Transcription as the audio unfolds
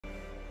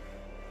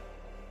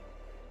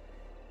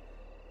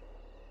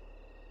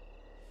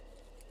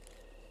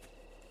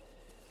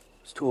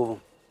There's two of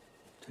them,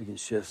 taking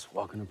shifts,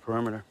 walking the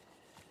perimeter.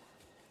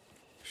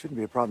 Shouldn't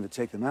be a problem to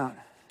take them out.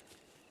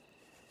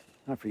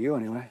 Not for you,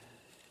 anyway.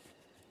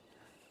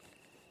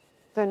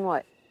 Then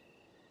what?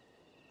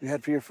 We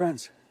head for your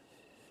friends.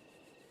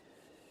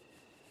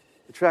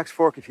 The tracks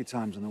fork a few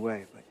times on the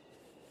way, but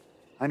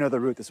I know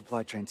the route the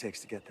supply train takes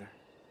to get there.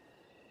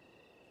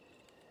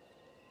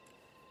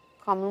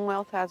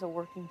 Commonwealth has a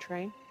working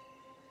train?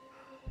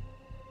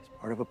 It's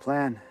part of a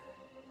plan.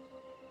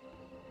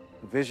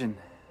 A vision.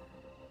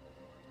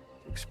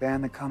 To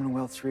expand the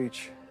Commonwealth's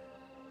reach.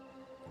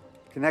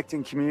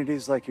 Connecting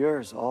communities like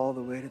yours all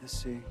the way to the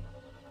sea.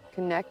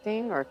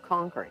 Connecting or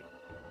conquering?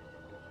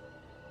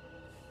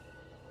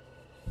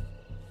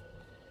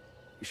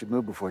 You should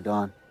move before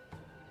dawn.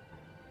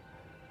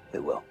 They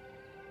will.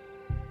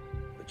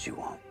 But you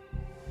won't.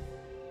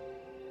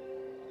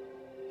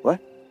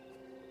 What?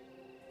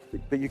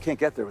 But you can't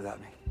get there without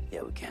me.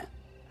 Yeah, we can.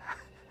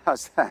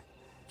 How's that?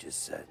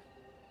 Just said.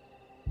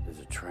 There's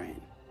a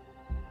train.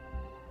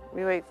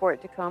 We wait for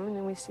it to come and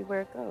then we see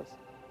where it goes.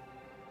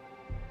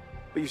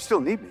 But you still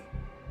need me.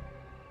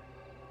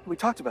 We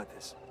talked about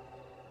this.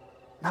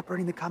 Not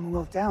burning the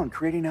Commonwealth down,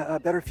 creating a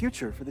better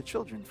future for the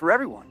children, for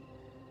everyone.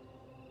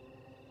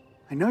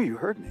 I know you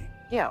heard me.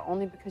 Yeah,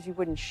 only because you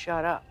wouldn't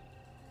shut up.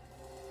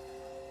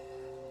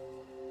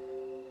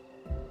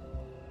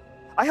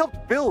 I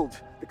helped build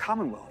the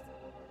Commonwealth.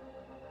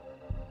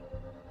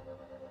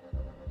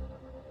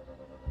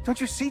 Don't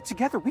you see?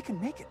 Together we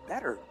can make it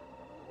better.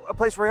 A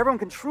place where everyone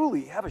can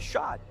truly have a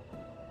shot.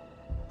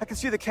 I can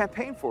see the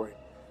campaign for it.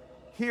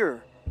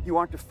 Here, you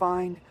aren't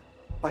defined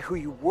by who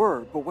you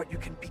were, but what you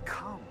can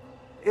become.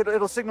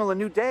 It'll signal a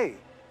new day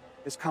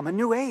has come, a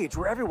new age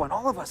where everyone,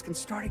 all of us, can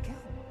start again.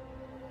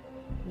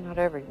 Not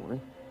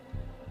everyone.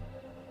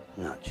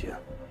 Not you.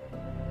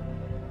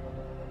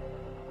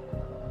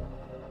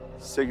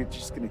 So you're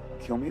just gonna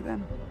kill me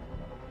then?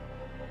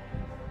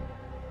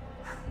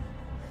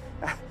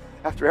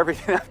 After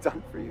everything I've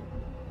done for you?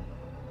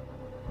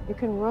 You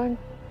can run.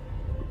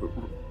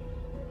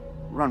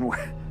 Run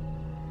where?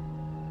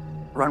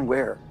 Run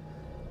where?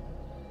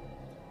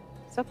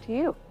 It's up to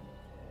you.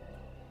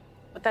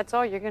 But that's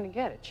all you're gonna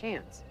get, a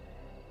chance.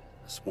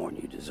 That's more than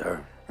you deserve.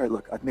 All right,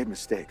 look, I've made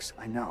mistakes,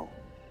 I know.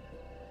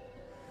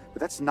 But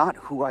that's not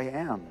who I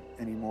am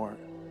anymore.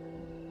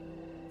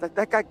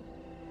 That guy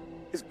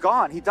is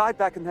gone. He died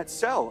back in that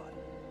cell.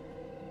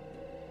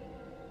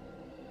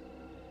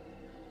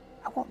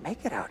 I won't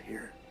make it out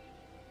here.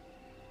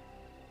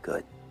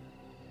 Good.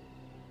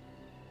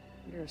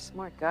 You're a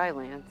smart guy,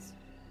 Lance.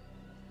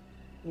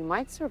 You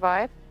might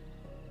survive.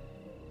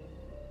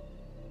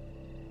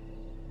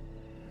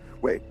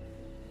 Wait.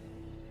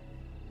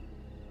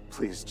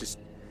 Please, just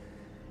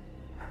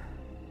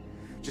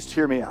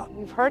hear me out.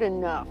 We've heard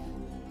enough.